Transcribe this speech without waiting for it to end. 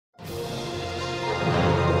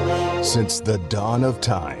Since the dawn of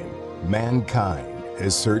time, mankind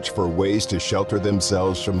has searched for ways to shelter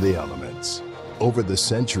themselves from the elements. Over the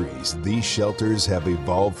centuries, these shelters have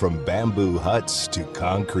evolved from bamboo huts to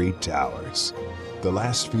concrete towers. The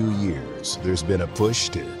last few years, there's been a push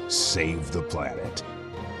to save the planet.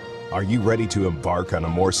 Are you ready to embark on a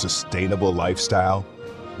more sustainable lifestyle?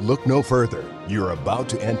 Look no further. You're about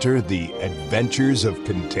to enter the adventures of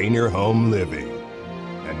container home living.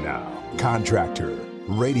 And now, contractor,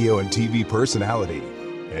 radio and TV personality,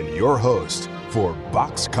 and your host for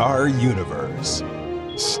Boxcar Universe,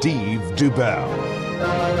 Steve Dubell.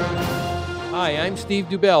 Hi, I'm Steve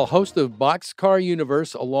Dubell, host of Boxcar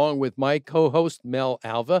Universe, along with my co-host Mel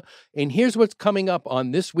Alva. And here's what's coming up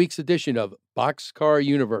on this week's edition of Boxcar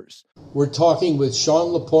Universe. We're talking with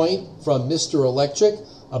Sean Lapointe from Mr. Electric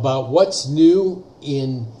about what's new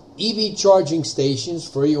in EV charging stations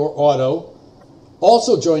for your auto.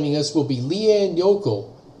 Also joining us will be Leanne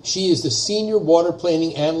Yokel. She is the Senior Water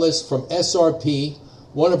Planning Analyst from SRP,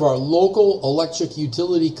 one of our local electric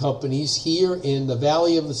utility companies here in the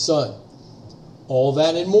Valley of the Sun. All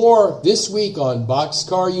that and more this week on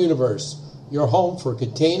Boxcar Universe, your home for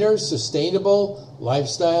container, sustainable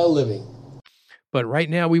lifestyle living. But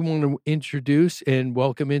right now we want to introduce and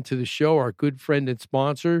welcome into the show our good friend and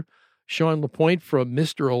sponsor, Sean Lapointe from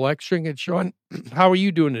Mr. Electric. And Sean, how are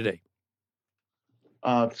you doing today?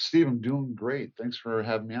 Steve, I'm doing great. Thanks for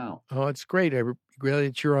having me out. Oh, it's great. I'm glad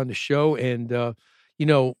that you're on the show. And,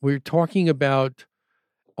 we're talking about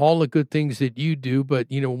all the good things that you do, but,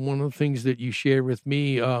 one of the things that you shared with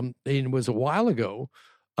me, and it was a while ago,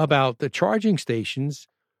 about the charging stations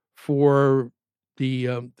for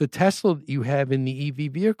the Tesla that you have in the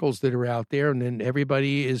EV vehicles that are out there, and then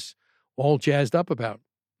everybody is all jazzed up about.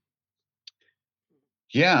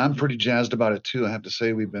 Yeah, I'm pretty jazzed about it too. I have to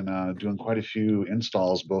say we've been doing quite a few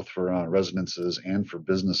installs, both for residences and for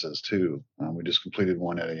businesses too. We just completed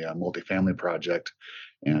one at a multifamily project,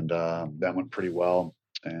 and that went pretty well.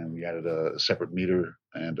 And we added a separate meter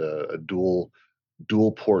and a dual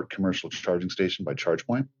port commercial charging station by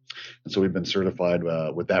ChargePoint. And so we've been certified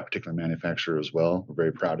with that particular manufacturer as well. We're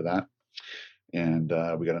very proud of that. And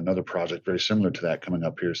we got another project very similar to that coming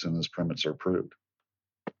up here soon as permits are approved.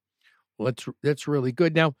 Well, that's really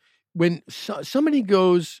good. Now, when somebody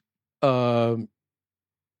goes, decides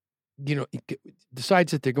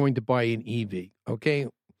that they're going to buy an EV, okay,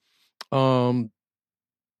 do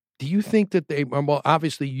you think that well,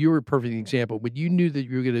 obviously you're a perfect example, but you knew that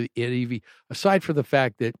you were going to get an EV, aside from the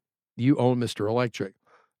fact that you own Mr. Electric,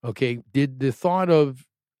 okay, did the thought of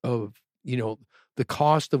the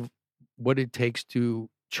cost of what it takes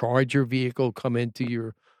to charge your vehicle come into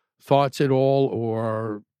your thoughts at all,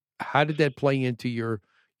 or how did that play into your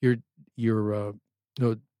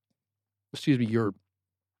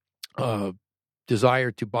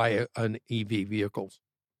desire to buy an EV vehicles?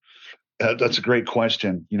 That's a great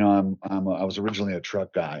question. I was originally a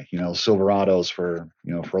truck guy, Silverados for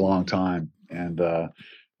a long time. And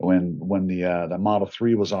when the Model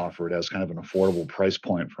 3 was offered as kind of an affordable price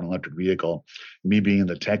point for an electric vehicle, me being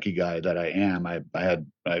the techie guy that I am,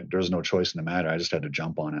 there was no choice in the matter. I just had to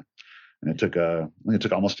jump on it. And it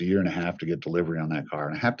took almost a year and a half to get delivery on that car.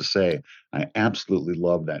 And I have to say, I absolutely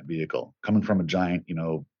love that vehicle. Coming from a giant,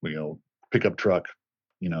 pickup truck,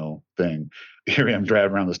 thing. Here I am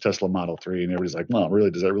driving around this Tesla Model 3, and everybody's like, "Well,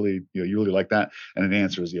 really? Does that really, you really like that?" And the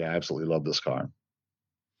answer is, yeah, I absolutely love this car.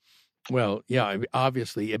 Well, yeah,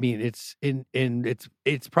 obviously. I mean, it's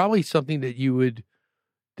probably something that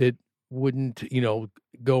wouldn't,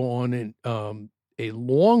 go on a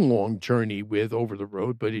long journey with over the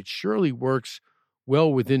road, but it surely works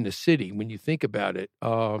well within the city when you think about it.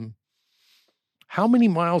 How many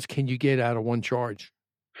miles can you get out of one charge?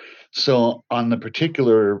 So on the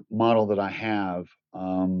particular model that I have,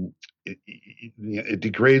 it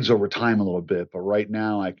degrades over time a little bit, but right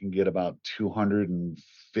now I can get about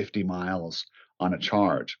 250 miles on a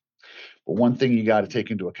charge. But one thing you got to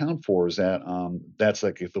take into account for is that that's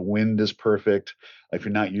like if the wind is perfect, if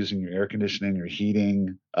you're not using your air conditioning, your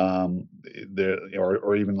heating, or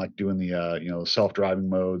even like doing the self-driving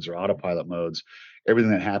modes or autopilot modes,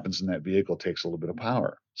 everything that happens in that vehicle takes a little bit of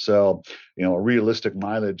power. So, a realistic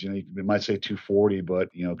mileage, you might say 240, but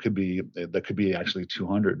that could be actually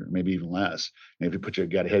 200 or maybe even less. And if you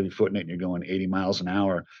got a heavy foot in it and you're going 80 miles an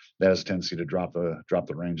hour, that has a tendency to drop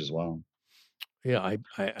the range as well. Yeah,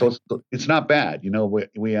 so it's not bad.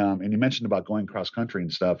 We and you mentioned about going cross country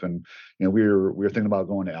and stuff, and we were thinking about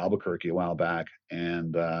going to Albuquerque a while back,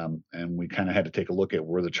 and we kind of had to take a look at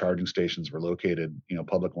where the charging stations were located,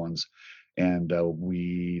 public ones, and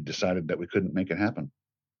we decided that we couldn't make it happen.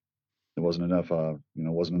 There wasn't enough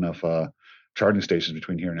charging stations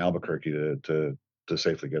between here and Albuquerque to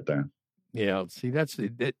safely get there. Yeah, see,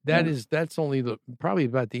 that's only probably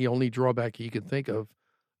about the only drawback you can think of.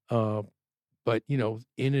 But in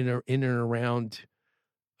and around,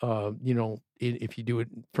 if you do it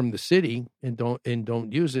from the city and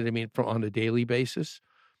don't use it, I mean, on a daily basis,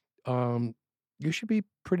 you should be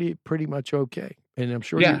pretty much okay. And I'm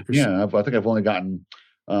sure I think I've only gotten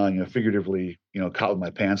figuratively, caught with my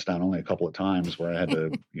pants down only a couple of times where I had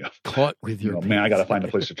to, caught with your pants. Man, I got to find a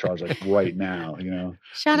place to charge like right now,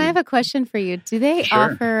 Sean, I have a question for you. Do they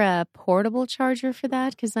Sure. offer a portable charger for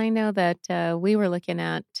that? Because I know that we were looking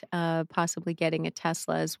at possibly getting a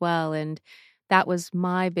Tesla as well. And that was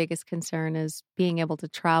my biggest concern, is being able to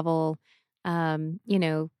travel,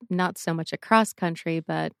 not so much across country,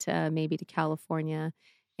 but maybe to California.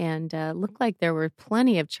 And looked like there were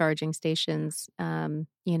plenty of charging stations,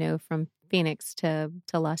 from Phoenix to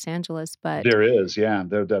Los Angeles. But there is, yeah,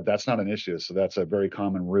 that's not an issue. So that's a very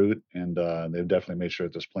common route, and they've definitely made sure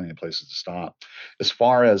that there's plenty of places to stop. As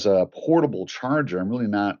far as a portable charger, I'm really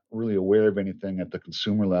not really aware of anything at the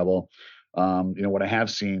consumer level. What I have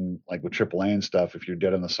seen, like with AAA and stuff, if you're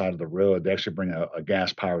dead on the side of the road, they actually bring a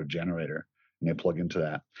gas-powered generator and they plug into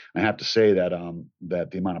that. I have to say that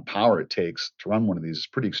that the amount of power it takes to run one of these is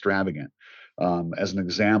pretty extravagant. As an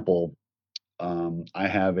example, I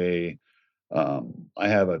have a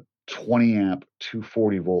 20 amp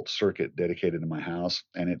 240 volt circuit dedicated to my house,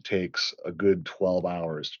 and it takes a good 12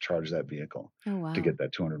 hours to charge that vehicle to get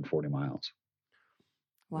that 240 miles.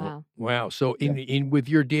 Wow. So in with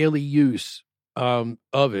your daily use of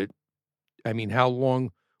it, I mean, how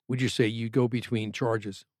long would you say you go between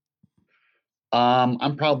charges?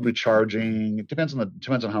 I'm probably charging. It depends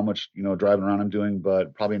on how much driving around I'm doing,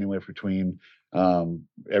 but probably anywhere between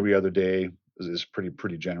every other day is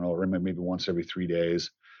pretty general, or maybe once every 3 days.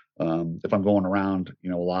 If I'm going around,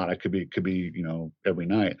 a lot, I could be every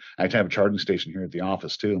night. I have a charging station here at the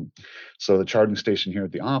office too. So the charging station here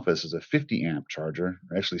at the office is a 50 amp charger,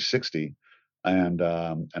 or actually 60, and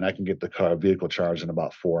I can get the vehicle charged in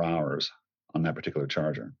about 4 hours on that particular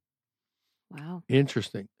charger. Wow.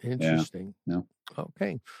 Interesting. Yeah.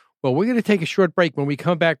 Okay. Well, we're going to take a short break. When we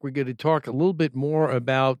come back, we're going to talk a little bit more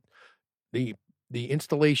about the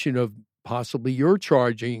installation of possibly your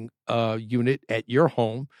charging unit at your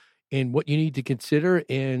home and what you need to consider,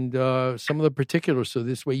 and some of the particulars. So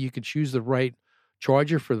this way you can choose the right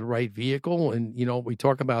charger for the right vehicle. And, we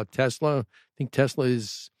talk about Tesla. I think Tesla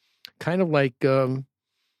is kind of like, Mel,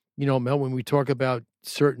 when we talk about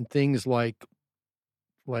certain things like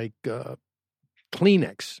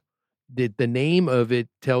Kleenex, the name of it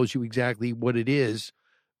tells you exactly what it is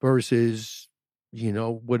versus,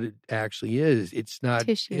 what it actually is. It's not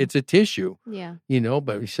tissue. It's a tissue. Yeah.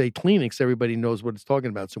 But we say Kleenex, everybody knows what it's talking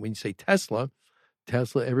about. So when you say Tesla,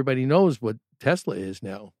 everybody knows what Tesla is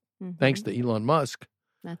now, thanks to Elon Musk.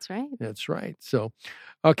 That's right. So,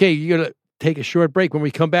 okay, you're going to take a short break. When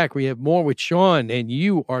we come back, we have more with Sean, and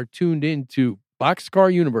you are tuned into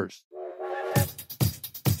Boxcar Universe.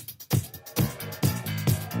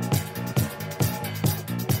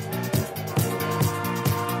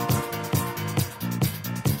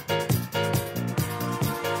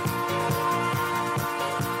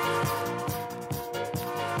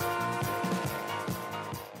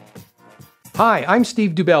 Hi, I'm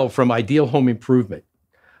Steve Dubell from Ideal Home Improvement.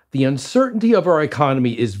 The uncertainty of our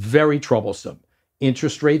economy is very troublesome.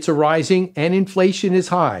 Interest rates are rising and inflation is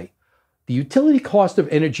high. The utility cost of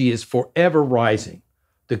energy is forever rising.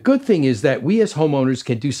 The good thing is that we as homeowners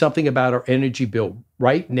can do something about our energy bill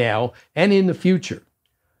right now and in the future.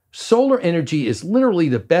 Solar energy is literally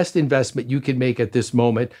the best investment you can make at this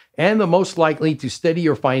moment and the most likely to steady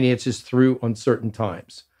your finances through uncertain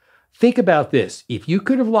times. Think about this. If you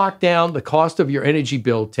could have locked down the cost of your energy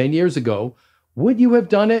bill 10 years ago, would you have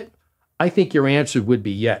done it? I think your answer would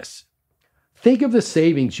be yes. Think of the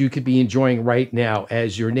savings you could be enjoying right now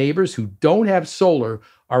as your neighbors who don't have solar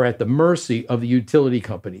are at the mercy of the utility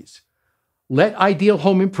companies. Let Ideal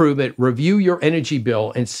Home Improvement review your energy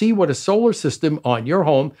bill and see what a solar system on your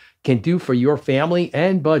home can do for your family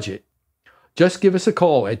and budget. Just give us a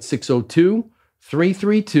call at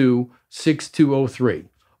 602-332-6203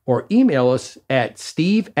 or email us at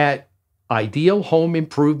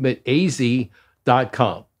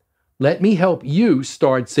steve@idealhomeimprovementaz.com. Let me help you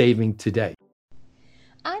start saving today.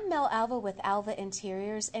 I'm Mel Alva with Alva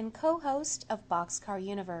Interiors and co-host of Boxcar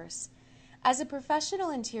Universe. As a professional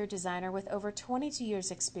interior designer with over 22 years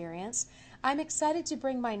experience, I'm excited to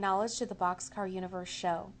bring my knowledge to the Boxcar Universe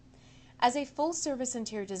show. As a full-service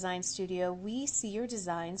interior design studio, we see your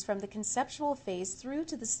designs from the conceptual phase through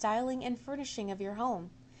to the styling and furnishing of your home.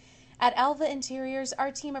 At Alva Interiors,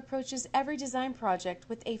 our team approaches every design project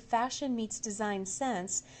with a fashion meets design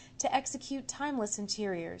sense to execute timeless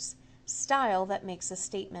interiors, style that makes a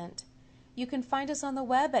statement. You can find us on the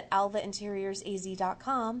web at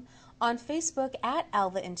alvainteriorsaz.com, on Facebook at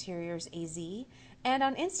Alva Interiors AZ, and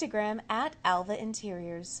on Instagram at Alva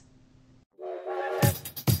Interiors.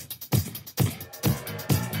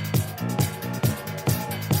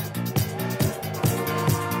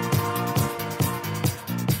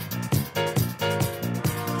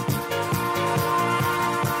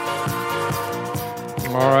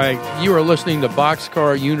 All right, you are listening to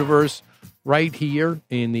Boxcar Universe right here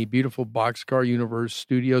in the beautiful Boxcar Universe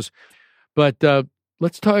studios. But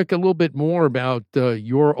let's talk a little bit more about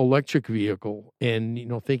your electric vehicle and,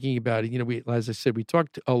 thinking about it. We, as I said, we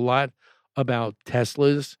talked a lot about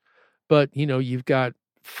Teslas, but, you've got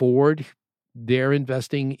Ford. They're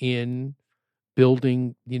investing in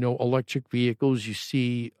building, electric vehicles. You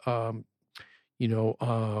see, I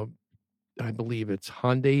believe it's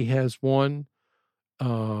Hyundai has one.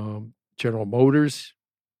 General Motors,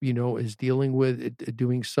 is dealing with it,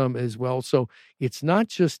 doing some as well. So it's not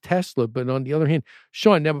just Tesla, but on the other hand,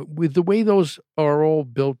 Sean, now with the way those are all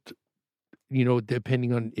built,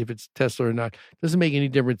 depending on if it's Tesla or not, doesn't make any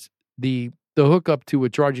difference. The hookup to a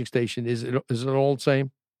charging station, is it all the same?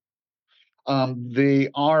 They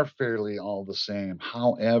are fairly all the same.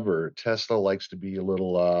 However, Tesla likes to be a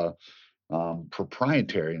little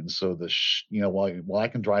proprietary, and so while I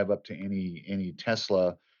can drive up to any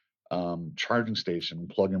Tesla charging station and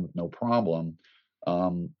plug in with no problem,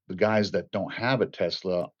 the guys that don't have a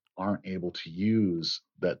Tesla aren't able to use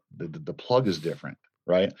that. The plug is different,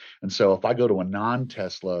 right? And so if I go to a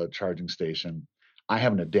non-Tesla charging station, I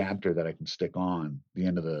have an adapter that I can stick on the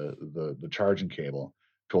end of the charging cable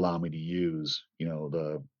to allow me to use,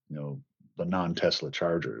 the non-Tesla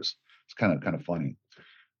chargers. It's kind of funny.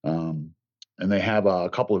 Um, and they have a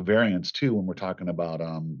couple of variants too when we're talking about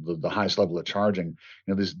the highest level of charging.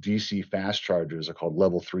 These DC fast chargers are called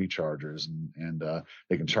level 3 chargers, and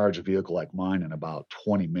they can charge a vehicle like mine in about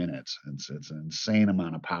 20 minutes. It's an insane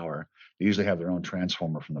amount of power. They usually have their own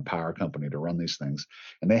transformer from the power company to run these things,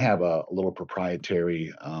 and they have a little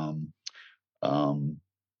proprietary um,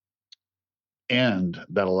 end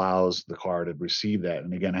that allows the car to receive that.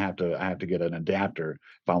 And again, I have to get an adapter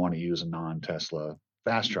if I want to use a non-Tesla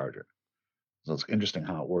fast charger. So it's interesting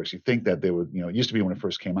how it works. You think that they would, it used to be when it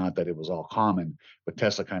first came out that it was all common, but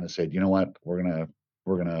Tesla kind of said, you know what, we're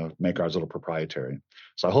gonna make ours a little proprietary.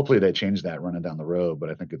 So hopefully they change that running down the road.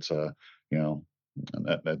 But I think it's I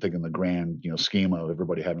think in the grand scheme of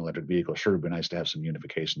everybody having an electric vehicle, sure would be nice to have some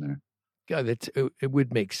unification there. God, it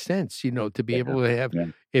would make sense, to be Yeah, able to have,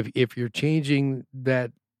 yeah. if you're changing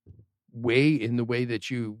that way in the way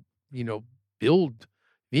that you build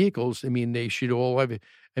vehicles. I mean, they should all have it.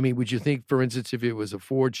 I mean, would you think, for instance, if it was a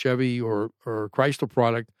Ford, Chevy, or Chrysler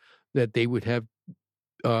product, that they would have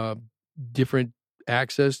different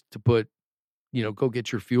access to put, go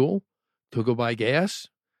get your fuel, to go buy gas,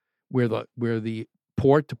 where the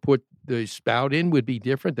port to put the spout in would be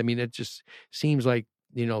different? I mean, it just seems like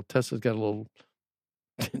Tesla's got a little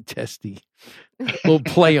testy little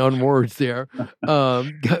play on words there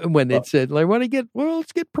when it said, like,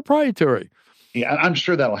 let's get proprietary. Yeah, I'm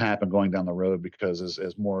sure that'll happen going down the road, because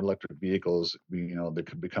as more electric vehicles, they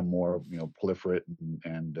could become more, proliferate,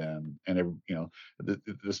 and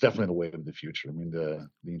it's definitely the way of the future. I mean, the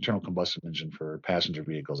internal combustion engine for passenger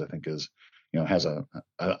vehicles, I think, is, has a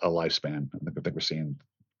lifespan. I think we're seeing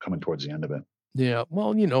coming towards the end of it. Yeah.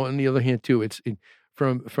 Well, on the other hand, too,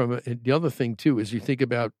 from the other thing too is, you think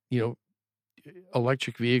about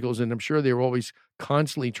electric vehicles, and I'm sure they're always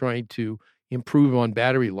constantly trying to improve on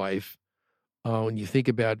battery life. When you think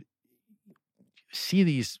about, see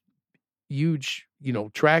these huge,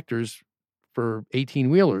 tractors for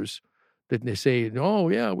 18-wheelers that they say, oh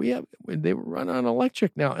yeah, they run on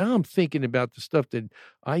electric now. And I'm thinking about the stuff that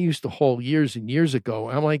I used to haul years and years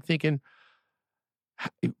ago. I'm like thinking,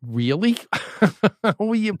 really?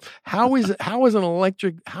 How is an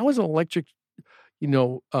electric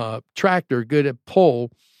tractor good at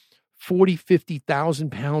pull 40,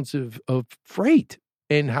 50,000 pounds of freight?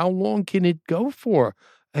 And how long can it go for?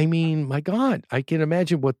 I mean, my God, I can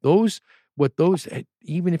imagine what those,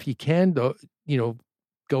 even if you can, go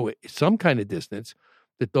some kind of distance,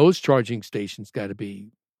 that those charging stations got to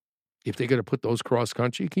be, if they're going to put those cross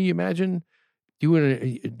country. Can you imagine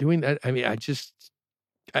doing that? I mean, I just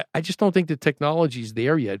don't think the technology's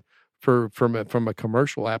there yet from a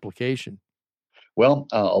commercial application. Well,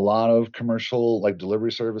 a lot of commercial, like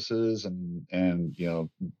delivery services and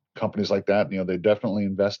companies like that, they're definitely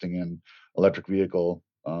investing in electric vehicle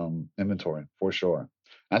inventory for sure.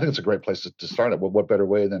 I think it's a great place to start it. What better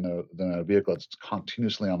way than a vehicle that's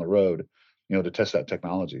continuously on the road, to test that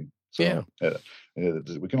technology. Yeah. So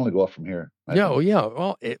we can only go up from here. I Yeah, think. yeah.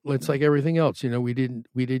 Well, it's like everything else. We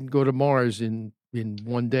didn't go to Mars in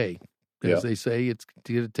one day, as Yeah. they say. It's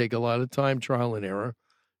going to take a lot of time, trial and error,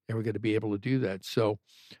 and we're going to be able to do that. So,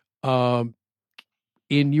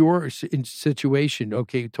 in your situation,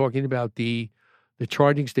 okay, talking about the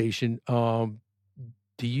charging station,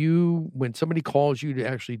 do you, when somebody calls you to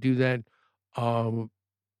actually do that,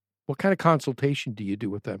 what kind of consultation do you do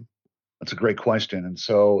with them? That's a great question. And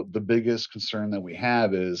so the biggest concern that we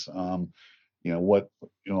have is, how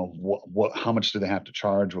much do they have to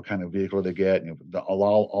charge? What kind of vehicle do they get?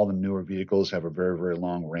 All the newer vehicles have a very, very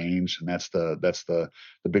long range, and that's the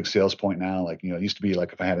big sales point now. Like, it used to be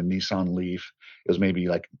like if I had a Nissan Leaf, it was maybe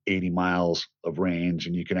like 80 miles of range,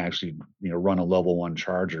 and you can actually, run a level 1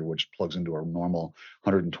 charger, which plugs into a normal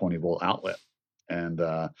 120-volt outlet. And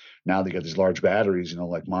now they got these large batteries,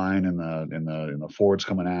 like mine and the Fords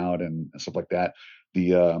coming out and stuff like that.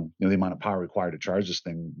 The amount of power required to charge this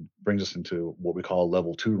thing brings us into what we call a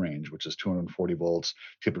level 2 range, which is 240 volts,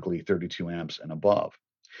 typically 32 amps and above.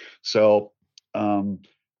 So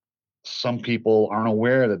some people aren't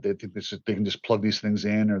aware that they think they can just plug these things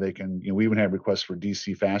in, or they can, we even have requests for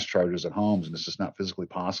DC fast chargers at homes, and it's just not physically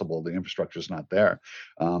possible. The infrastructure is not there.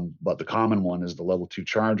 But the common one is the level 2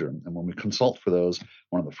 charger. And when we consult for those,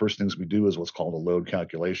 one of the first things we do is what's called a load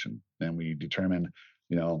calculation. And we determine,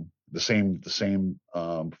 the same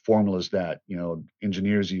formulas that,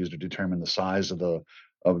 engineers use to determine the size of the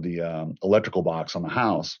electrical box on the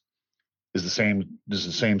house is the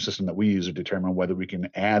same system that we use to determine whether we can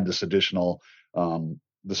add this additional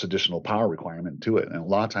power requirement to it. And a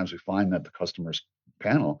lot of times we find that the customer's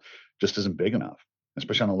panel just isn't big enough,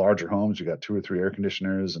 especially on the larger homes. You got 2 or 3 air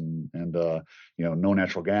conditioners and no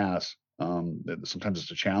natural gas. Sometimes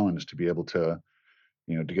it's a challenge to be able to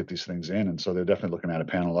to get these things in. And so they're definitely looking at a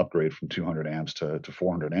panel upgrade from 200 amps to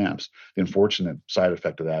 400 amps. The unfortunate side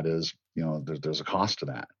effect of that is, there's a cost to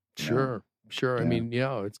that. Sure. Sure. Yeah. I mean,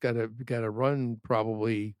 it's got to run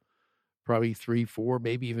probably 3, 4,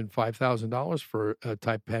 maybe even $5,000 for a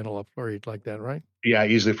type panel upgrade like that, right? Yeah,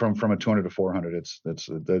 easily from a 200 to 400,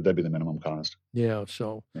 that'd be the minimum cost. Yeah.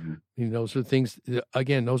 So, those are things.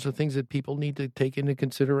 Again, those are things that people need to take into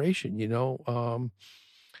consideration.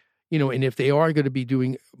 And if they are going to be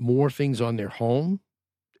doing more things on their home,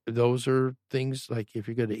 those are things like if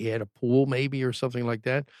you're going to add a pool maybe or something like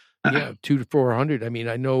that. Yeah, 200 to 400. I mean,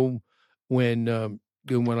 I know when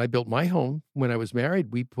I built my home, when I was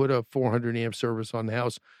married, we put a 400 amp service on the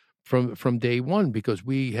house from day one because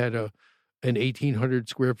we had an 1,800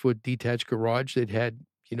 square foot detached garage that had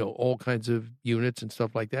all kinds of units and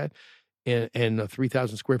stuff like that, and a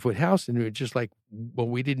 3,000 square foot house, and it was just like, well,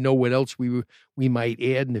 we didn't know what else we might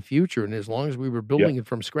add in the future, and as long as we were building it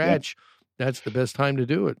from scratch, that's the best time to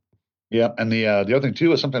do it. Yeah, and the other thing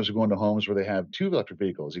too is sometimes we go into homes where they have 2 electric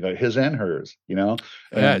vehicles. You got his and hers, and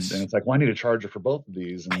it's like, well, I need a charger for both of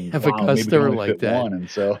these. And I have a customer like that. One. And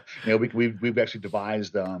so we've actually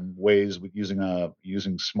devised ways with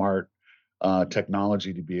using smart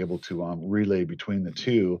technology to be able to relay between the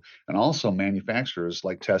two, and also manufacturers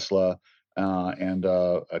like Tesla and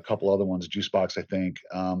a couple other ones, Juicebox, I think,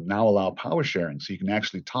 now allow power sharing, so you can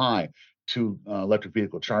actually tie 2 electric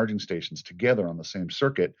vehicle charging stations together on the same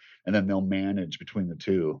circuit, and then they'll manage between the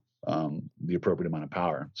two the appropriate amount of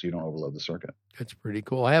power, so you don't overload the circuit. That's pretty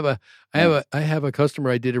cool. I have a customer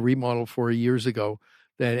I did a remodel for years ago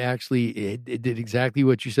that actually it did exactly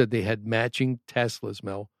what you said. They had matching Teslas,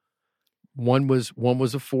 Mel. One was a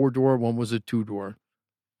 4-door, one was a 2-door.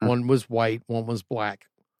 One was white, one was black.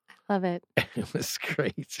 I love it. It was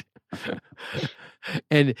great.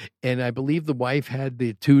 and I believe the wife had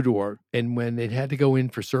the 2-door, and when it had to go in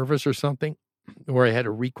for service or something, or I had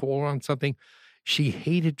a recall on something, she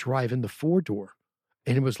hated driving the 4-door.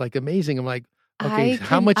 And it was like amazing. I'm like, okay,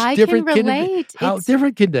 how much different can it be? How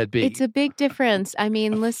different can that be? It's a big difference. I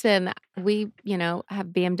mean, listen, we, have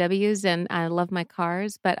BMWs and I love my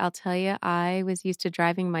cars, but I'll tell you, I was used to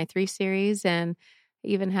driving my 3 Series and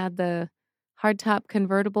even had the hardtop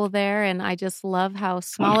convertible there. And I just love how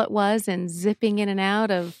small it was and zipping in and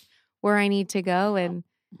out of where I need to go. And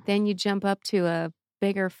then you jump up to a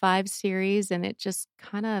bigger 5 Series and it just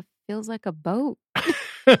kind of feels like a boat.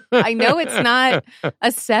 I know it's not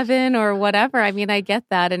a 7 or whatever. I mean, I get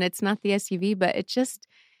that. And it's not the SUV, but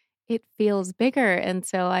it feels bigger. And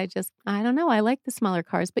so I don't know. I like the smaller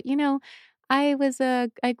cars, but I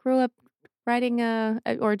grew up riding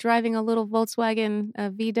or driving a little Volkswagen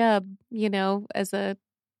V-Dub, as a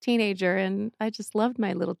teenager. And I just loved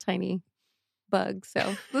my little tiny bug. So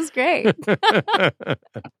it was great.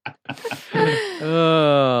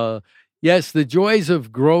 Yes, the joys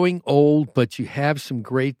of growing old, but you have some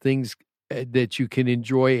great things that you can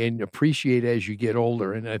enjoy and appreciate as you get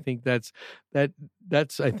older. And I think that's I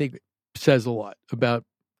think says a lot about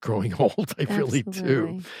growing old. I really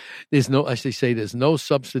do. As they say, there's no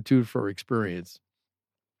substitute for experience.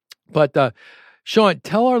 But Sean,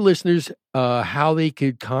 tell our listeners how they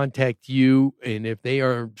could contact you, and if they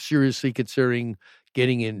are seriously considering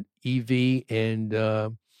getting an EV,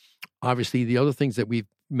 and obviously the other things that we've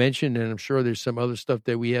mentioned, and I'm sure there's some other stuff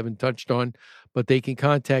that we haven't touched on, but they can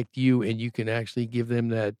contact you, and you can actually give them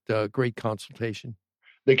that great consultation.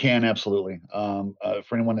 They can, absolutely. For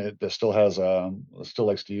anyone that still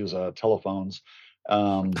likes to use telephones,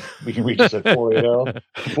 we can reach us at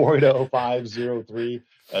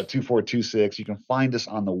 480-503-2426. You can find us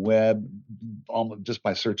on the web just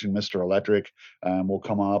by searching Mr. Electric. We'll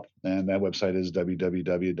come up, and that website is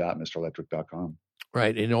www.mrelectric.com.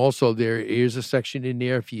 Right, and also there is a section in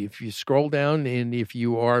there if you scroll down, and if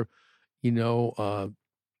you are,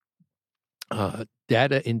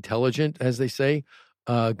 data intelligent, as they say,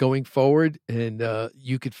 going forward, and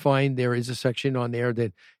you could find there is a section on there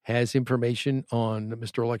that has information on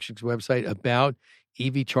Mr. Electric's website about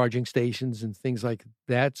EV charging stations and things like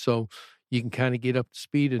that. So you can kind of get up to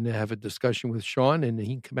speed and have a discussion with Sean, and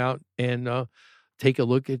he can come out and take a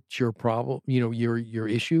look at your problem, your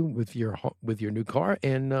issue with your new car,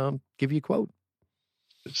 and give you a quote.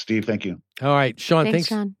 Steve, thank you. All right, Sean. Thanks,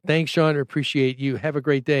 Sean. Thanks, Sean. I appreciate you. Have a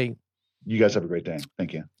great day. You guys have a great day.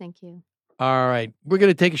 Thank you. Thank you. All right. We're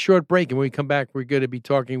going to take a short break, and when we come back, we're going to be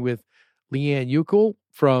talking with Leanne Uckel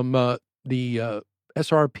from the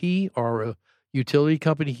SRP, our utility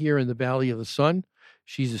company here in the Valley of the Sun.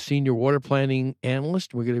 She's a senior water planning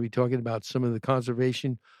analyst. We're going to be talking about some of the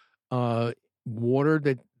conservation water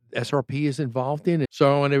that SRP is involved in.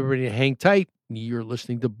 So I want everybody to hang tight. You're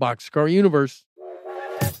listening to Boxcar Universe.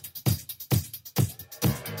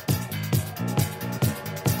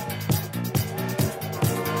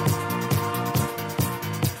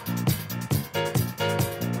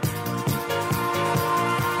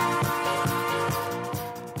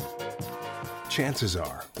 Chances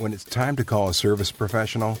are, when it's time to call a service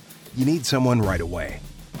professional, you need someone right away.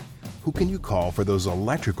 Who can you call for those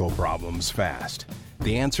electrical problems fast?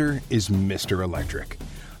 The answer is Mr. Electric,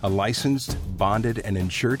 a licensed, bonded, and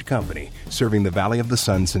insured company serving the Valley of the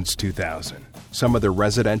Sun since 2000. Some of their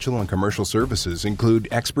residential and commercial services include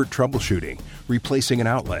expert troubleshooting, replacing an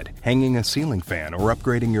outlet, hanging a ceiling fan, or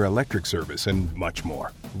upgrading your electric service, and much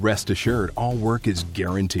more. Rest assured, all work is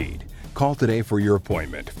guaranteed. Call today for your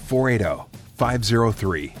appointment,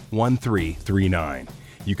 480-503-1339.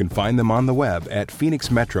 You can find them on the web at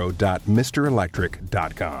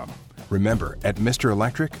phoenixmetro.mrelectric.com. Remember, at Mr.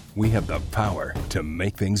 Electric, we have the power to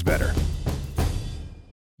make things better.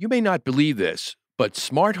 You may not believe this, but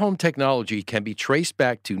smart home technology can be traced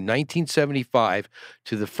back to 1975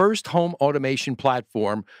 to the first home automation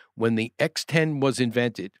platform when the X10 was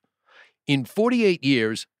invented. In 48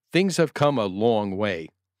 years, things have come a long way.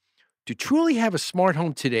 To truly have a smart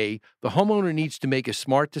home today, the homeowner needs to make a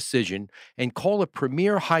smart decision and call a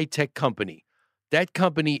premier high-tech company. That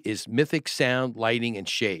company is Mythic Sound, Lighting, and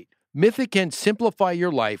Shade. Mythic can simplify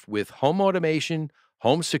your life with home automation,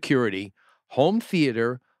 home security, home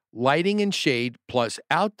theater, lighting and shade, plus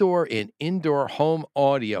outdoor and indoor home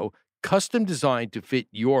audio, custom designed to fit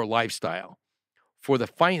your lifestyle. For the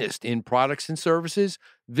finest in products and services,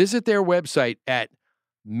 visit their website at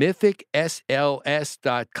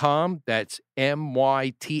mythicsls.com. That's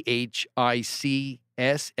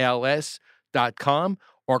mythicsls.com,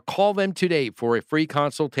 or call them today for a free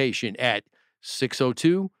consultation at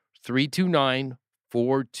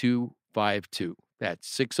 602-329-4252.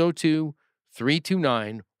 That's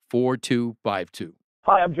 602-329-4252.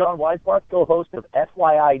 Hi, I'm John Weisbarth, co-host of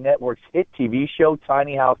FYI Network's hit TV show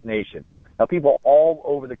Tiny House Nation. Now, people all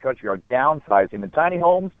over the country are downsizing, and tiny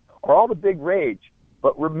homes are all the big rage.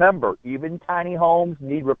 But remember, even tiny homes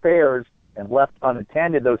need repairs, and left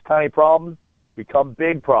unattended, those tiny problems become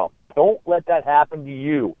big problems. Don't let that happen to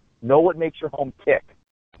you. Know what makes your home tick.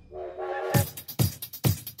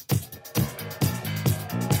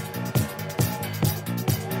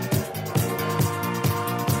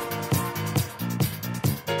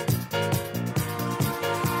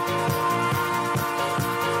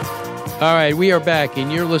 All right, we are back,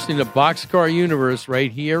 and you're listening to Boxcar Universe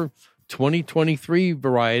right here, 2023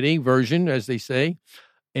 variety version, as they say.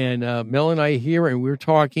 And Mel and I are here, and we're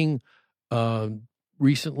talking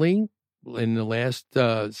recently in the last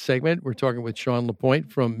segment. We're talking with Sean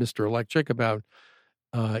Lapointe from Mr. Electric about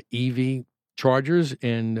EV chargers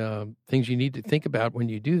and things you need to think about when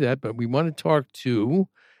you do that. But we want to talk to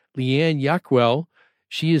Leanne Yockwell.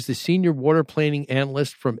 She is the Senior Water Planning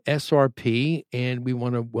Analyst from SRP, and we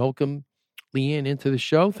want to welcome Leanne into the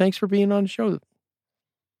show. Thanks for being on the show.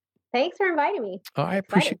 Thanks for inviting me. I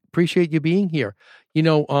appreciate you being here.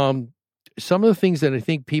 Some of the things that I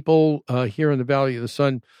think people here in the Valley of the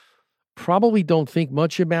Sun probably don't think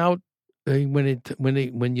much about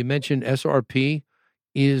when you mention SRP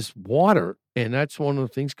is water, and that's one of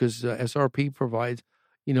the things because SRP provides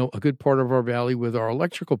a good part of our valley with our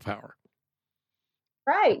electrical power.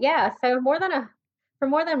 Right. Yeah. So for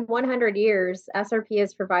more than 100 years, SRP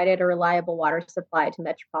has provided a reliable water supply to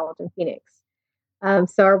metropolitan Phoenix.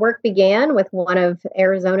 So our work began with one of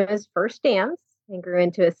Arizona's first dams and grew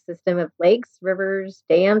into a system of lakes, rivers,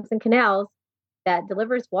 dams, and canals that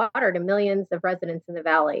delivers water to millions of residents in the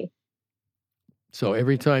valley. So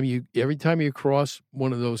every time you cross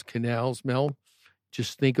one of those canals, Mel,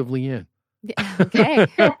 just think of Leanne. Okay.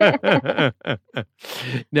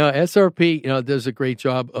 Now, SRP, does a great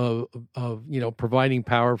job of providing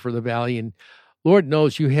power for the valley, and Lord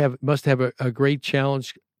knows you must have a great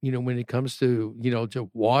challenge, when it comes to to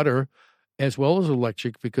water as well as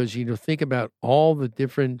electric, because think about all the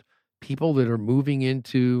different people that are moving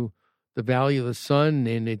into the Valley of the Sun,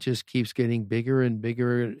 and it just keeps getting bigger and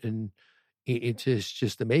bigger, and it's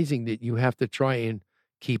just amazing that you have to try and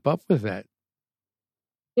keep up with that.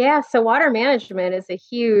 Yeah, so water management is a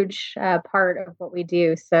huge part of what we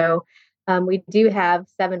do. So we do have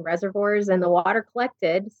 7 reservoirs and the water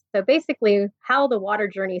collected. So basically how the water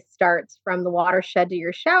journey starts from the watershed to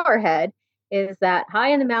your shower head is that high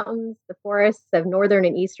in the mountains, the forests of northern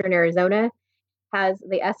and eastern Arizona has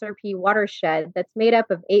the SRP watershed that's made up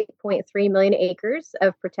of 8.3 million acres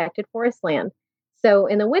of protected forest land. So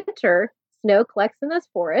in the winter, snow collects in those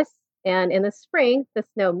forests, and in the spring, the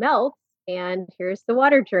snow melts. And here's the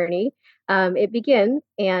water journey. It begins,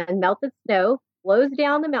 and melted snow flows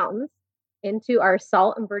down the mountains into our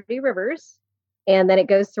salt and Verde rivers, and then it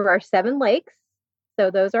goes through our 7 lakes.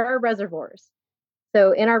 So those are our reservoirs.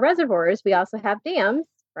 So in our reservoirs, we also have dams,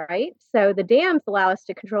 right? So the dams allow us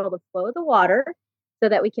to control the flow of the water so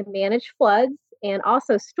that we can manage floods and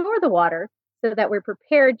also store the water so that we're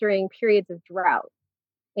prepared during periods of drought.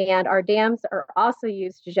 And our dams are also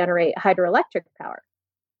used to generate hydroelectric power.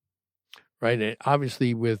 Right. And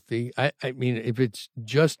obviously with I mean, if it's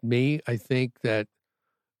just me, I think that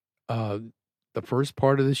the first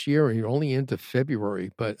part of this year, you're only into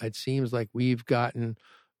February, but it seems like we've gotten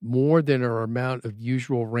more than our amount of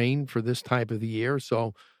usual rain for this type of the year.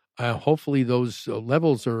 So hopefully those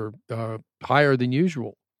levels are higher than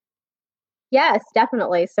usual. Yes,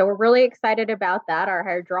 definitely. So we're really excited about that. Our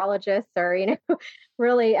hydrologists are,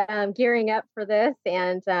 really gearing up for this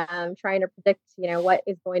and trying to predict, what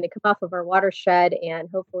is going to come off of our watershed. And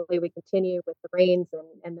hopefully we continue with the rains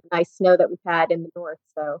and the nice snow that we've had in the north.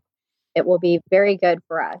 So it will be very good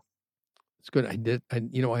for us. It's good.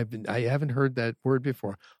 I haven't heard that word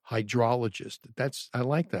before. Hydrologist. I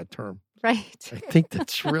like that term. Right. I think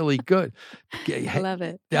that's really good. I love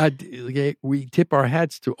it. We tip our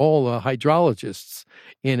hats to all the hydrologists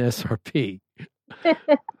in SRP.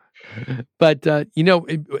 But,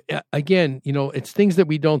 again, it's things that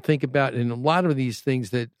we don't think about. And a lot of these things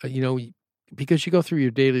that, because you go through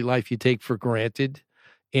your daily life, you take for granted.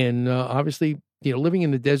 And obviously, living in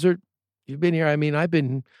the desert, you've been here. I mean, I've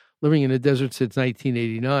been living in the desert since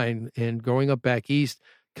 1989 and growing up back east,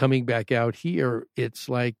 coming back out here, it's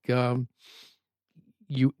like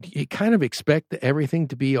you kind of expect everything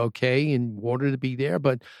to be okay and water to be there.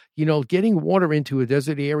 But, getting water into a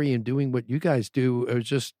desert area and doing what you guys do is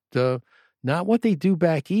just not what they do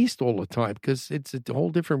back east all the time, because it's a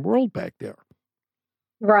whole different world back there.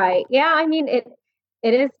 Right. Yeah. I mean, it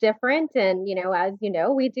is different. And, as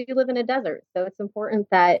we do live in a desert. So it's important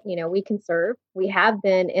that, we conserve. We have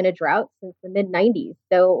been in a drought since the mid 90s.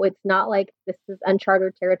 So it's not like this is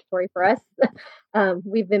uncharted territory for us.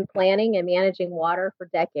 We've been planning and managing water for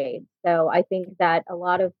decades. So I think that a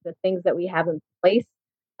lot of the things that we have in place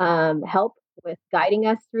help with guiding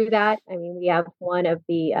us through that. I mean, we have one of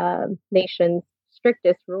the nation's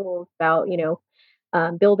strictest rules about,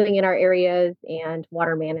 building in our areas and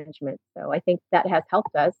water management. So I think that has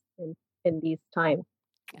helped us in these times.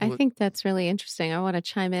 I think that's really interesting. I want to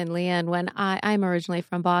chime in, Leanne. When I'm originally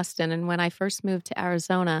from Boston, and when I first moved to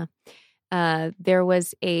Arizona, there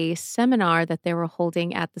was a seminar that they were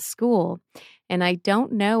holding at the school. And I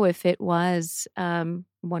don't know if it was one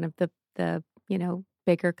of the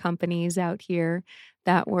bigger companies out here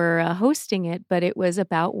that were hosting it, but it was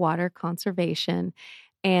about water conservation.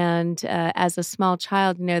 And as a small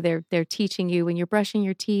child, they're teaching you when you're brushing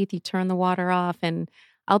your teeth, you turn the water off. And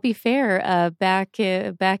I'll be fair, back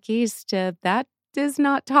east, that is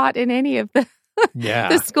not taught in any of the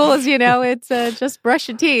the schools. It's just brush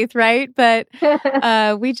your teeth, right? But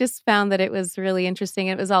we just found that it was really interesting.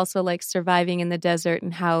 It was also like surviving in the desert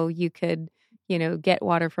and how you could, get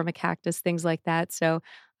water from a cactus, things like that. So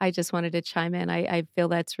I just wanted to chime in. I feel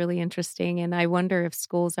that's really interesting. And I wonder if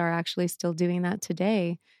schools are actually still doing that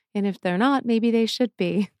today. And if they're not, maybe they should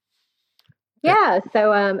be. Yeah.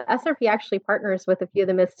 So SRP actually partners with a few of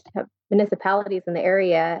the municipalities in the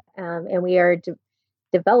area. And we are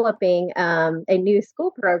developing a new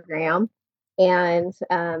school program. And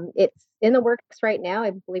it's in the works right now.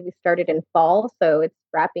 I believe we started in fall. So it's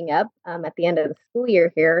wrapping up at the end of the school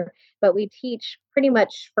year here. But we teach pretty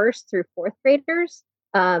much first through fourth graders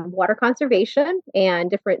water conservation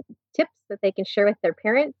and different tips that they can share with their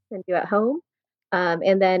parents and do at home.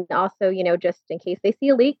 And then also, just in case they see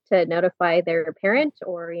a leak, to notify their parent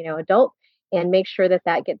or, adult and make sure that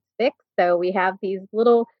gets fixed. So we have these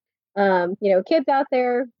little, kids out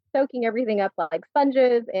there soaking everything up like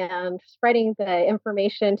sponges and spreading the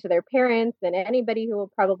information to their parents and anybody who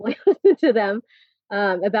will probably listen to them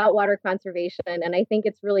about water conservation. And I think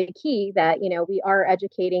it's really key that, we are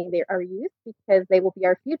educating our youth because they will be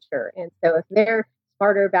our future. And so if they're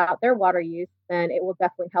smarter about their water use, then it will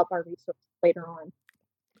definitely help our resources later on.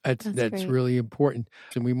 That's really important.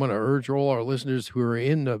 And we want to urge all our listeners who are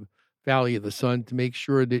in the Valley of the Sun to make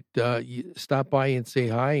sure that you stop by and say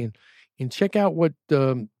hi and check out what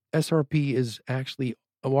SRP is actually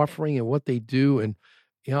offering and what they do. And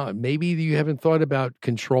maybe you haven't thought about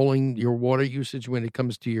controlling your water usage when it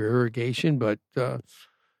comes to your irrigation, but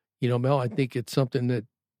Mel, I think it's something that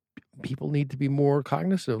people need to be more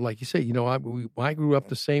cognizant of. Like you say, I grew up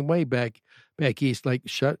the same way back east. Like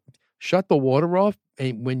shut the water off,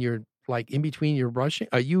 and when you're like in between your brushing,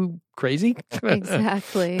 are you crazy?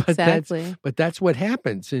 Exactly. But that's what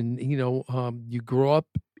happens, and you grow up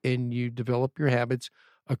and you develop your habits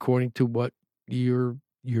according to what you're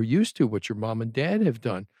used to, what your mom and dad have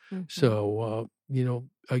done. Mm-hmm. So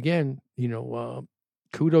again,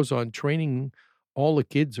 kudos on training all the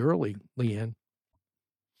kids early, Leanne.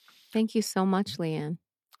 Thank you so much, Leanne.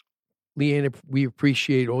 Leanne, we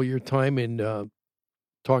appreciate all your time and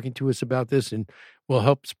talking to us about this, and we'll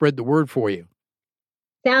help spread the word for you.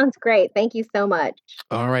 Sounds great. Thank you so much.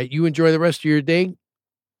 All right. You enjoy the rest of your day.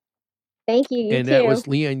 Thank you. You and too. That was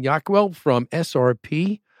Leanne Yockwell from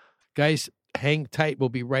SRP. Guys, hang tight. We'll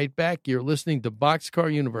be right back. You're listening to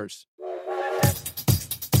Boxcar Universe.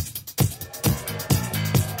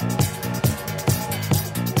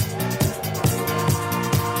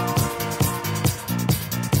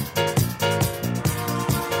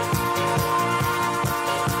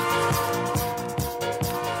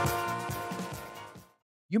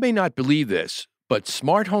 You may not believe this, but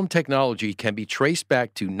smart home technology can be traced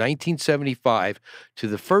back to 1975 to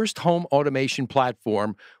the first home automation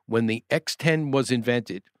platform when the X10 was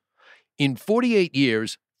invented. In 48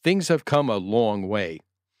 years, things have come a long way.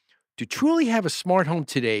 To truly have a smart home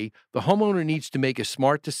today, the homeowner needs to make a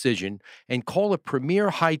smart decision and call a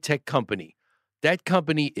premier high-tech company. That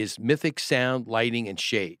company is Mythic Sound, Lighting, and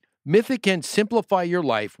Shade. Mythic can simplify your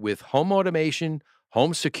life with home automation,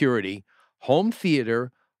 home security, home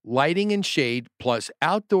theater, lighting and shade, plus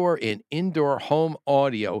outdoor and indoor home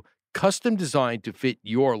audio, custom designed to fit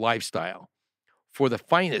your lifestyle. For the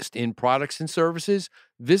finest in products and services,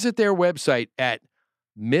 visit their website at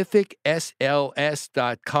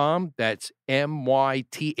mythicsls.com. That's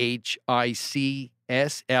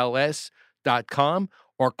mythicsls.com,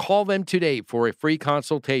 or call them today for a free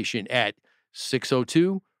consultation at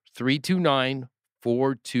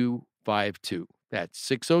 602-329-4252. That's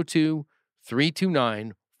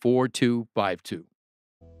 602-329-4252.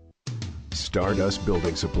 Stardust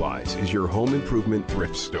Building Supplies is your home improvement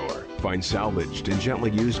thrift store. Find salvaged and gently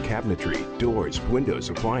used cabinetry, doors, windows,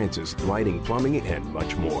 appliances, lighting, plumbing, and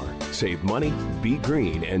much more. Save money, be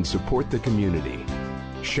green, and support the community.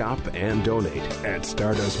 Shop and donate at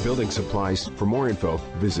Stardust Building Supplies. For more info,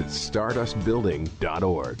 visit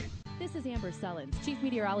stardustbuilding.org. This is Amber Sullins, Chief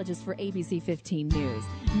Meteorologist for ABC 15 News.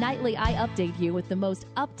 Nightly, I update you with the most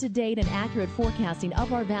up-to-date and accurate forecasting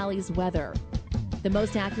of our valley's weather. The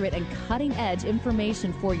most accurate and cutting-edge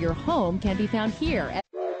information for your home can be found here.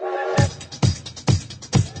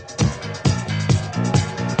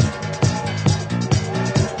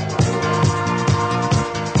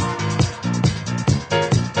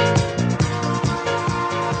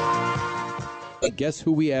 Guess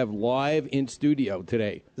who we have live in studio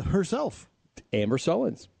today? Herself. Amber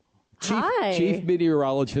Sullins. Chief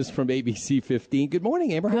meteorologist from ABC 15. Good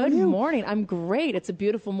morning, Amber. How are you? Good morning. I'm great. It's a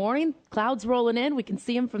beautiful morning. Clouds rolling in. We can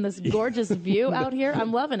see them from this gorgeous view out here.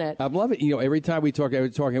 I'm loving it. I'm loving it. You know, every time we talk, I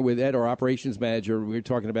was talking with Ed, our operations manager. We were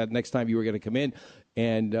talking about next time you were going to come in.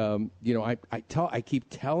 And, you know, I keep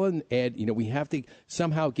telling Ed, you know, we have to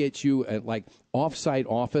somehow get you at like off-site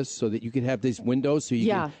office so that you can have these windows so you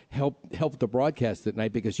can help the broadcast at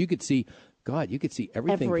night, because you could see, God, you could see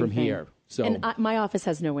everything. From here. So, and my office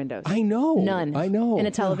has no windows. I know. None. I know. And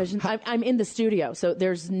a television. I'm in the studio, so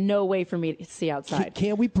there's no way for me to see outside.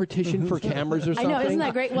 Can't we petition for cameras or something? I know. Isn't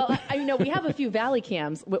that great? Well, I know we have a few Valley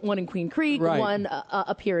cams, one in Queen Creek, one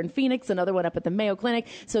up here in Phoenix, another one up at the Mayo Clinic.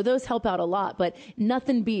 So those help out a lot. But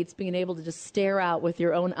nothing beats being able to just stare out with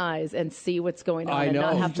your own eyes and see what's going on and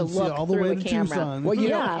not have to look all the through way a to camera. Tucson. Well,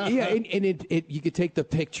 and you could take the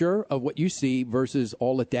picture of what you see versus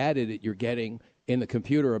all the data that you're getting in the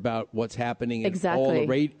computer about what's happening. And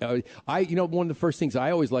exactly. All the one of the first things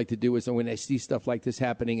I always like to do is when I see stuff like this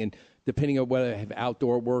happening, and depending on whether I have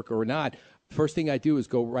outdoor work or not, first thing I do is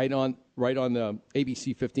go right on the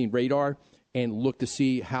ABC 15 radar and look to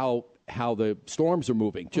see how the storms are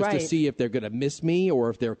moving, just to see if they're going to miss me or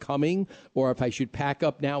if they're coming or if I should pack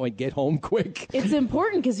up now and get home quick. It's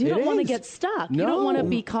important because you don't want to get stuck. No. You don't want to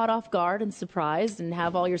be caught off guard and surprised and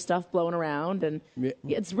have all your stuff blown around. And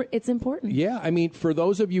it's important. Yeah, I mean, for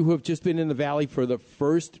those of you who have just been in the Valley for the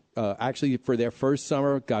first, for their first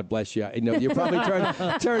summer, God bless you. I know you're probably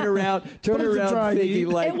turn around thinking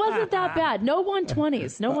like, it wasn't that bad. No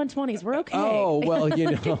 120s. No 120s. We're okay. Oh, well,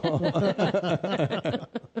 you know.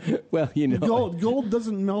 Well, you know. Gold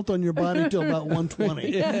doesn't melt on your body until about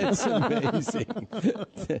 120. Yeah, it's amazing.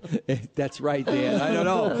 That's right, Dan. I don't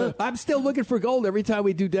know. I'm still looking for gold every time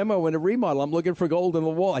we do demo and a remodel. I'm looking for gold in the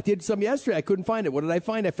wall. I did some yesterday. I couldn't find it. What did I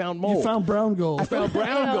find? I found mold. You found brown gold. I found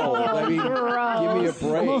brown gold. I mean, give me a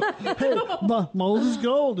break. Hey, mold is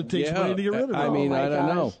gold. It takes money to get rid of it. I mean, I don't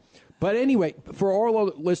know. But anyway, for all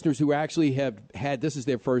the listeners who actually have had, this is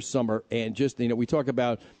their first summer, and just, you know, we talk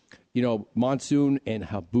about, you know, monsoon and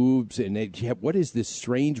haboobs, and what is this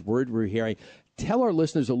strange word we're hearing? Tell our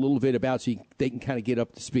listeners a little bit about so they can kind of get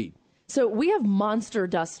up to speed. So we have monster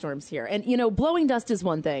dust storms here. And, you know, blowing dust is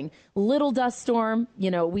one thing. Little dust storm, you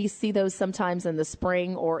know, we see those sometimes in the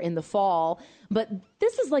spring or in the fall. But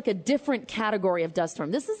this is like a different category of dust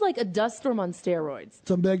storm. This is like a dust storm on steroids.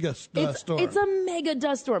 It's a mega dust storm. It's a mega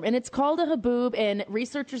dust storm, and it's called a haboob, and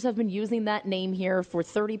researchers have been using that name here for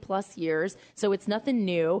 30-plus years, so it's nothing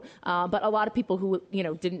new. But a lot of people who, you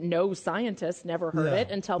know, didn't know scientists never heard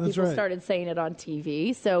it until people started saying it on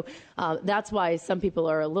TV. So that's why some people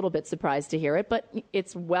are a little bit surprised to hear it. But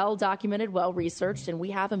it's well documented, well researched, and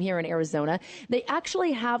we have them here in Arizona. They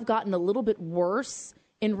actually have gotten a little bit worse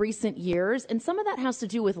in recent years, and some of that has to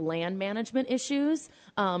do with land management issues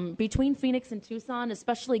between Phoenix and Tucson,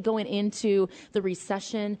 especially going into the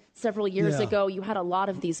recession several years ago. You had a lot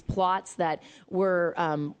of these plots that were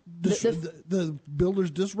the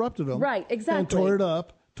builders disrupted them, right? Exactly, and tore it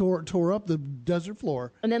up. Tore up the desert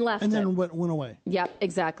floor. And then left and it. then went away. Yep,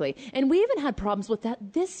 exactly. And we even had problems with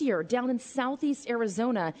that this year down in southeast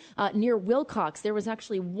Arizona near Wilcox. There was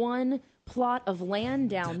actually one plot of land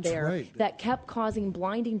down there that kept causing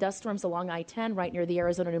blinding dust storms along I-10 right near the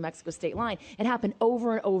Arizona-New Mexico state line. It happened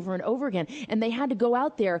over and over and over again. And they had to go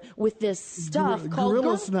out there with this stuff called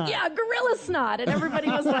gorilla snot. Yeah, gorilla snot. And everybody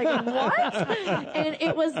was like, what? And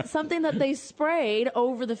it was something that they sprayed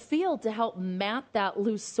over the field to help mat that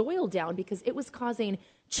loose soil down because it was causing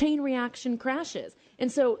chain reaction crashes. And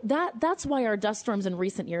so that's why our dust storms in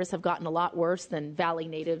recent years have gotten a lot worse than Valley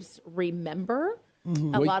natives remember.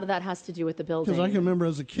 Mm-hmm. A lot of that has to do with the building. Because I can remember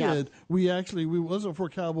as a kid, we wasn't for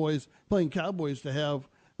playing cowboys to have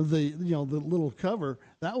the little cover.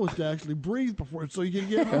 That was to actually breathe before, so you could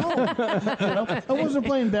get home. I wasn't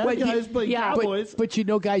playing bad guys, playing cowboys. But you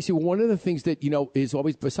know, guys, one of the things that is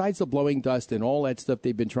always, besides the blowing dust and all that stuff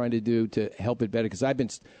they've been trying to do to help it better. Because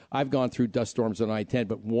I've gone through dust storms on I-10,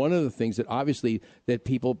 but one of the things that obviously that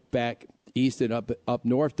people back east and up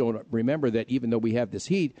north don't remember, that even though we have this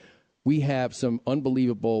heat, we have some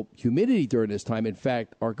unbelievable humidity during this time. In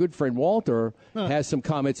fact, our good friend Walter has some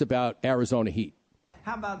comments about Arizona heat.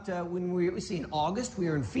 How about when we see in August, we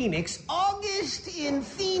were in Phoenix. August in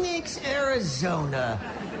Phoenix, Arizona.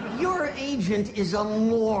 Your agent is a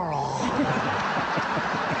moron.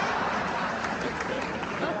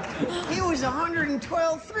 It was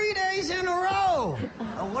 112 3 days in a row.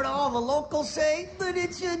 What do all the locals say? But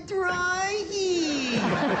it's a dry heat.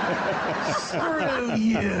 Screw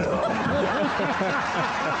you.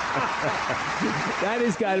 That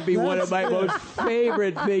has got to be one of my most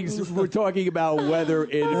favorite things if we're talking about weather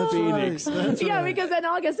in Phoenix. Yeah, because in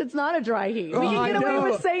August it's not a dry heat. We can get away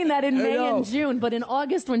with saying that in May and June, but in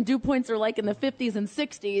August when dew points are like in the 50s and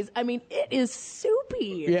 60s, I mean, it is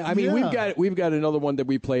soupy. Yeah, I mean, we've got another one that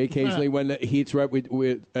we play occasionally when the heat's right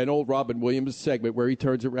with an old Robin Williams segment where he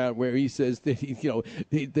turns around where he says that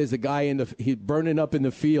there's a guy he's burning up in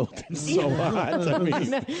the field. It's so hot. I mean,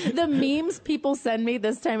 the memes people send me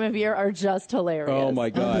this time of year are just hilarious. Oh my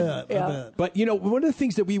God! I bet. But one of the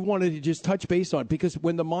things that we wanted to just touch base on, because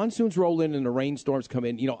when the monsoons roll in and the rainstorms come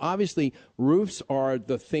in, obviously roofs are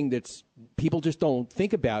the thing that's people just don't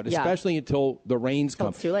think about, especially until the rains come.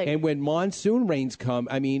 It's too late. And when monsoon rains come,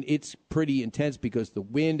 I mean, it's pretty intense because the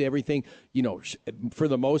wind, everything, for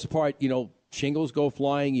the most part, shingles go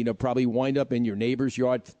flying, probably wind up in your neighbor's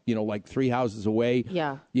yard, like 3 houses away.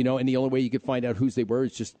 Yeah. And the only way you could find out whose they were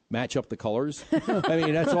is just match up the colors. I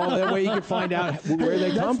mean, that's all the way you can find out where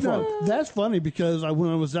they come from. That's funny because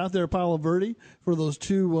when I was out there at Palo Verde for those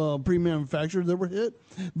two pre-manufactured that were hit,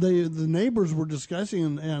 the neighbors were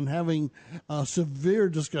discussing and having severe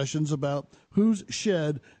discussions about whose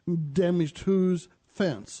shed damaged whose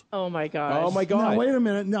fence. Oh my gosh. Now wait a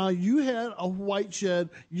minute. Now you had a white shed.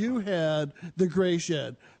 You had the gray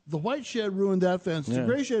shed. The white shed ruined that fence. The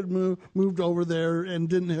gray shed moved over there and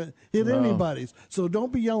didn't hit anybody's. So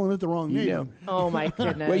don't be yelling at the wrong neighbor. Oh my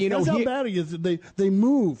goodness. Well, that's how bad it is. They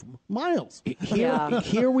move miles.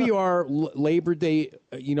 Here we are, Labor Day.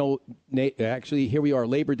 Actually, here we are,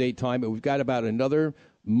 Labor Day time, and we've got about another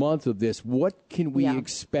month of this. What can we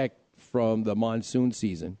expect from the monsoon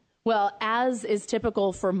season? Well, as is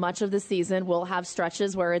typical for much of the season, we'll have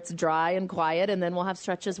stretches where it's dry and quiet, and then we'll have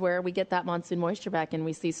stretches where we get that monsoon moisture back and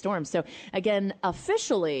we see storms. So, again,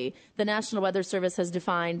 officially, the National Weather Service has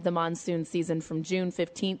defined the monsoon season from June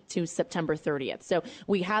 15th to September 30th. So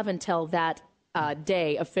we have until that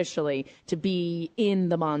day officially to be in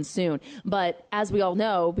the monsoon. But as we all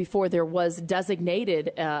know, before there was designated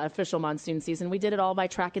official monsoon season, we did it all by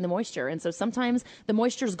tracking the moisture. And so sometimes the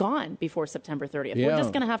moisture's gone before September 30th. Yeah. We're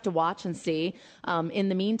just going to have to watch and see. In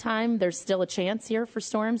the meantime, there's still a chance here for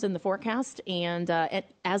storms in the forecast. And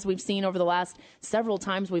as we've seen over the last several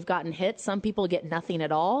times we've gotten hit, some people get nothing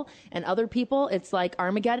at all. And other people, it's like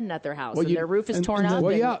Armageddon at their house. Their roof is torn up.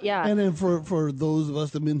 And then for those of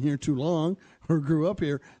us that have been here too long, or grew up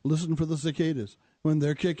here, listen for the cicadas. When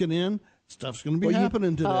they're kicking in, stuff's going to be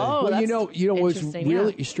happening today. Oh, what's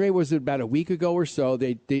really strange was about a week ago or so,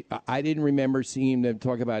 I didn't remember seeing them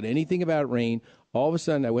talk about anything about rain. All of a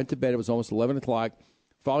sudden, I went to bed. It was almost 11 o'clock.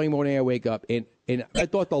 Following morning, I wake up, and I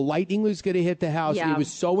thought the lightning was going to hit the house. Yeah. It was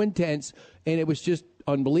so intense, and it was just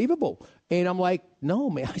unbelievable. And I'm like, no,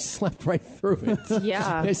 man, I slept right through it.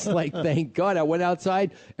 Yeah. It's like, thank God. I went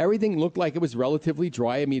outside. Everything looked like it was relatively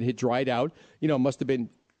dry. I mean, it had dried out. It must have been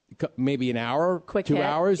maybe an hour, quick 2 hit.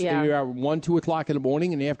 hours, Yeah. 1, 2 o'clock in the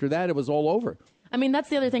morning. And after that, it was all over. I mean, that's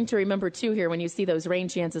the other thing to remember, too, here when you see those rain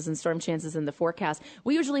chances and storm chances in the forecast.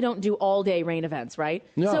 We usually don't do all-day rain events, right?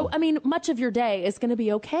 No. So, I mean, much of your day is going to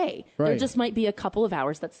be okay. Right. There just might be a couple of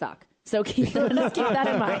hours that suck. So keep that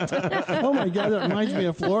in mind. Oh my God, that reminds me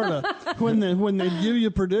of Florida when they give you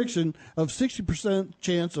a prediction of 60%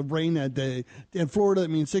 chance of rain that day. In Florida, that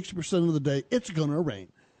means 60% of the day it's going to rain.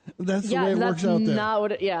 That's the way it works out there.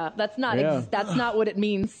 That's not what it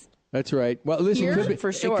means. That's right. Well, listen, Here,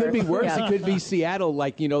 for sure. It could be worse. Yeah. It could be Seattle.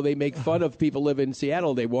 Like, they make fun of people living in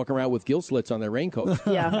Seattle. They walk around with gill slits on their raincoats.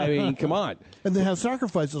 Yeah. I mean, come on. And they have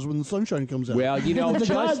sacrifices when the sunshine comes out. Well, the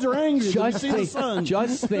gods are angry.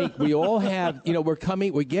 Just think, we all have,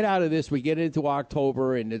 we get out of this, we get into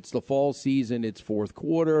October, and it's the fall season, it's fourth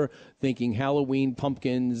quarter, thinking Halloween,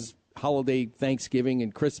 pumpkins, holiday, Thanksgiving,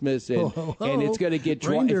 and Christmas, and it's going to get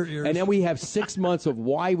dry. And then we have 6 months of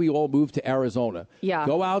why we all moved to Arizona. Yeah.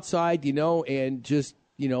 Go outside, and just,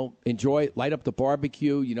 enjoy it, light up the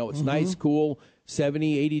barbecue. It's nice, cool,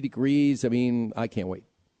 70, 80 degrees. I mean, I can't wait.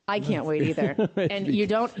 I can't wait either. And you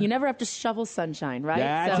never have to shovel sunshine, right?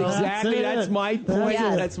 That's my point.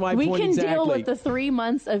 Yeah. That's my we point can exactly. deal with the 3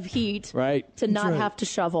 months of heat to not have to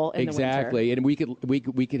shovel in the winter. Exactly. And we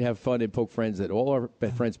could have fun and poke friends at all our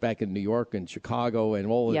friends back in New York and Chicago and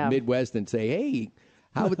all the Midwest and say, hey,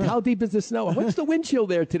 how deep is the snow? What's the wind chill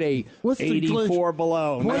there today? What's 84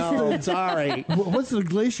 below. No, sorry. What's the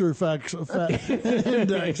glacier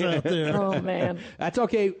index out there? Oh, man. That's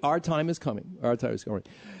okay. Our time is coming.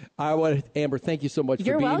 Amber, thank you so much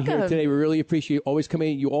You're for being here welcome. today. We really appreciate you always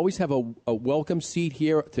coming in. You always have a welcome seat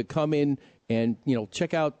here to come in and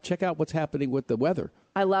check out what's happening with the weather.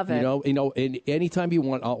 I love it. And anytime you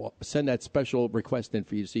want, I'll send that special request in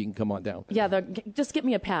for you so you can come on down. Yeah, just get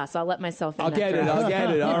me a pass. I'll let myself in. I'll get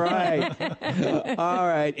it. All right. All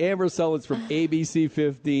right. Amber Sullins from ABC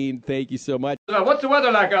 15. Thank you so much. What's the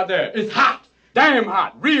weather like out there? It's hot. Damn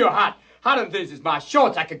hot. Real hot. Hotter than this is my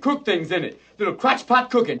shorts. I can cook things in it. Little crotch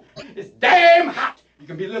pot cooking. It's damn hot. You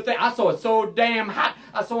can be a little thing. I saw it so damn hot.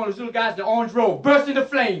 I saw one of those little guys in the orange robe burst into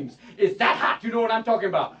flames. It's that hot. You know what I'm talking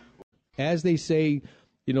about. As they say,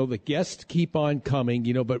 the guests keep on coming,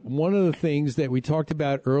 but one of the things that we talked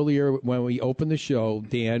about earlier when we opened the show,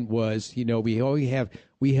 Dan, was,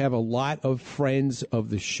 we have a lot of friends of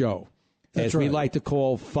the show. That's as we right. like to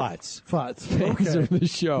call FOTS. FOTS. Friends Okay. of the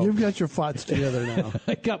show. You've got your FOTS together now.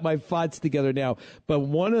 I got my FOTS together now. But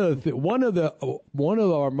one of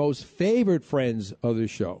our most favorite friends of the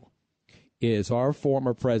show is our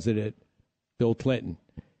former president, Bill Clinton.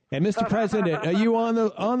 And Mr. President, are you on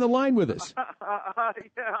the line with us? Yeah,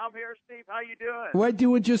 I'm here, Steve. How you doing? We're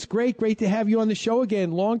doing just great. Great to have you on the show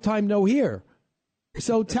again. Long time no hear.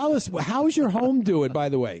 So tell us, how's your home doing, by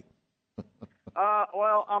the way?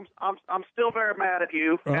 Well, I'm still very mad at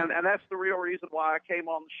you, and that's the real reason why I came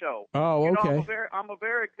on the show. Oh, okay. I'm a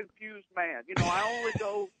very confused man.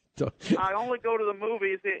 I only go to the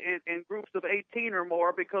movies in groups of 18 or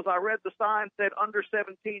more because I read the sign said under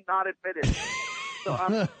 17 not admitted. So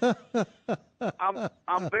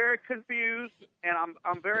I'm very confused, and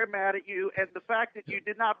I'm very mad at you. And the fact that you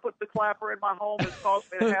did not put the clapper in my home has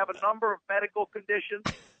caused me to have a number of medical conditions.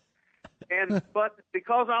 But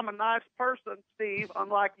because I'm a nice person, Steve,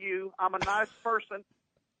 unlike you, I'm a nice person.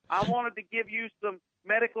 I wanted to give you some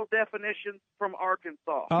medical definitions from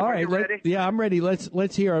Arkansas. All right, you ready? Yeah, I'm ready.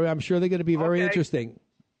 Let's hear. I'm sure they're going to be very interesting.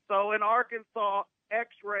 So in Arkansas,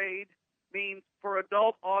 X-rayed means for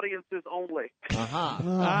adult audiences only.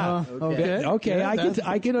 Okay.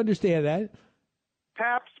 I can understand that.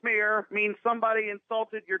 Pap smear means somebody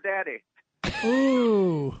insulted your daddy.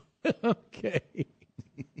 Ooh. Okay.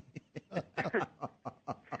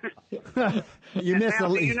 You missed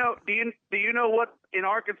now, a do you know what in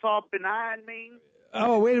Arkansas benign means?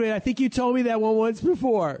 Oh, wait a minute. I think you told me that one once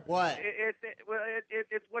before. What?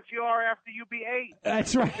 It's what you are after you be 8.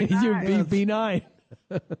 That's right. You be 9.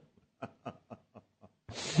 But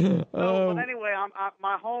anyway,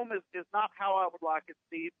 my home is not how I would like it,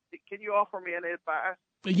 Steve. Can you offer me any advice?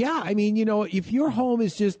 Yeah, I mean, if your home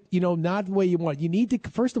is just, not the way you want, you need to,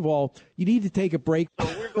 first of all, you need to take a break. So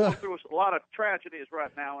we're going through a lot of tragedies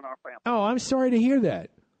right now in our family. Oh, I'm sorry to hear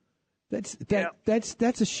that. That's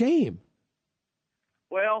a shame.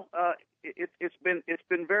 Well, it's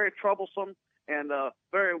been very troublesome and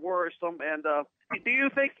very worrisome. And do you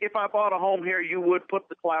think if I bought a home here, you would put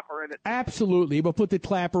the clapper in it? Absolutely. We'll put the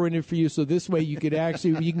clapper in it for you, so this way you could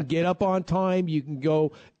you can get up on time. You can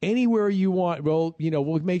go anywhere you want. Well,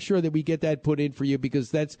 we'll make sure that we get that put in for you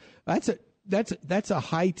because that's a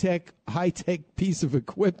high tech piece of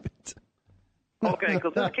equipment. Okay,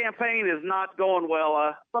 because this campaign is not going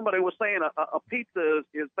well. Somebody was saying a pizza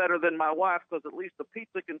is better than my wife because at least a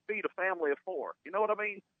pizza can feed a family of 4. You know what I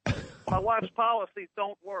mean? My wife's policies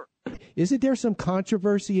don't work. Isn't there some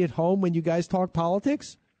controversy at home when you guys talk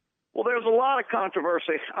politics? Well, there's a lot of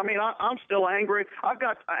controversy. I mean, I'm still angry. I've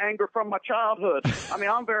got anger from my childhood. I mean,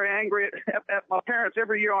 I'm very angry at my parents.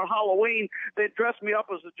 Every year on Halloween, they'd dress me up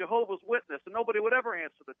as a Jehovah's Witness, and nobody would ever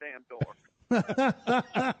answer the damn door.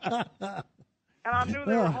 And I knew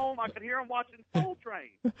they were home. I could hear them watching Soul Train.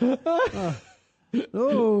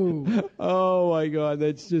 Oh, my God.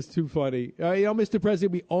 That's just too funny. Mr.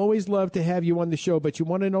 President, we always love to have you on the show, but you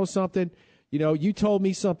want to know something? You told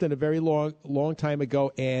me something a very long time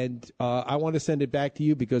ago, and I want to send it back to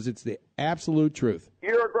you because it's the absolute truth.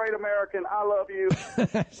 You're a great American. I love you.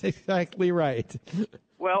 That's exactly right.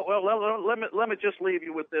 Well, let me just leave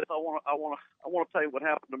you with this. I want to tell you what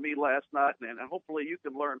happened to me last night, and hopefully you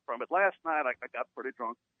can learn from it. Last night I got pretty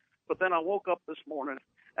drunk, but then I woke up this morning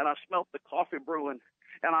and I smelled the coffee brewing,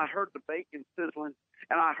 and I heard the bacon sizzling,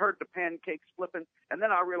 and I heard the pancakes flipping, and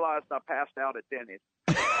then I realized I passed out at Denny's.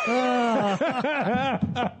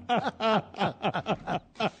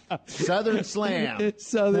 Southern Slam.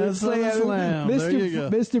 Southern Slam. There you go.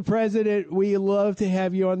 Mr. President, we love to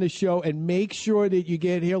have you on the show, and make sure that you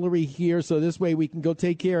get Hillary here so this way we can go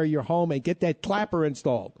take care of your home and get that clapper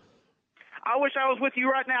installed. I wish I was with you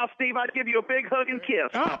right now, Steve. I'd give you a big hug and kiss.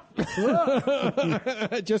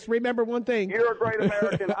 Just remember one thing. You're a great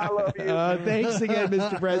American. I love you. Thanks again,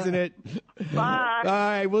 Mr. President. Bye. All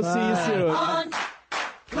right, we'll see you soon.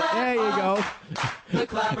 There you go. The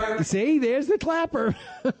clapper. See, there's the clapper.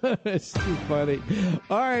 It's too funny.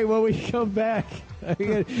 All right, when we come back,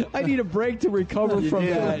 I need a break to recover from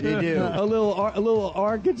that. You do. A little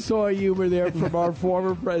Arkansas humor there from our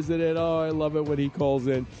former president. Oh, I love it when he calls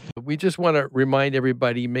in. We just want to remind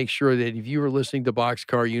everybody, make sure that if you are listening to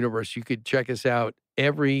Boxcar Universe, you could check us out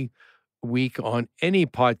every week on any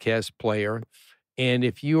podcast player. And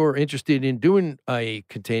if you are interested in doing a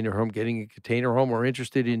container home, getting a container home, or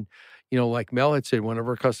interested in, like Mel had said, one of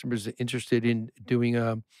our customers is interested in doing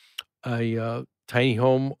a tiny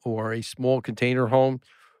home or a small container home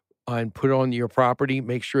and put it on your property,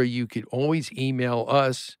 make sure you could always email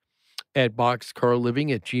us at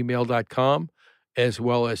boxcarliving@gmail.com, as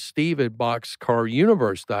well as Steve at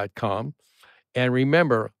boxcaruniverse.com. And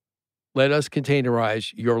remember, let us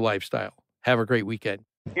containerize your lifestyle. Have a great weekend.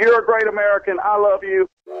 You're a great American. I love you.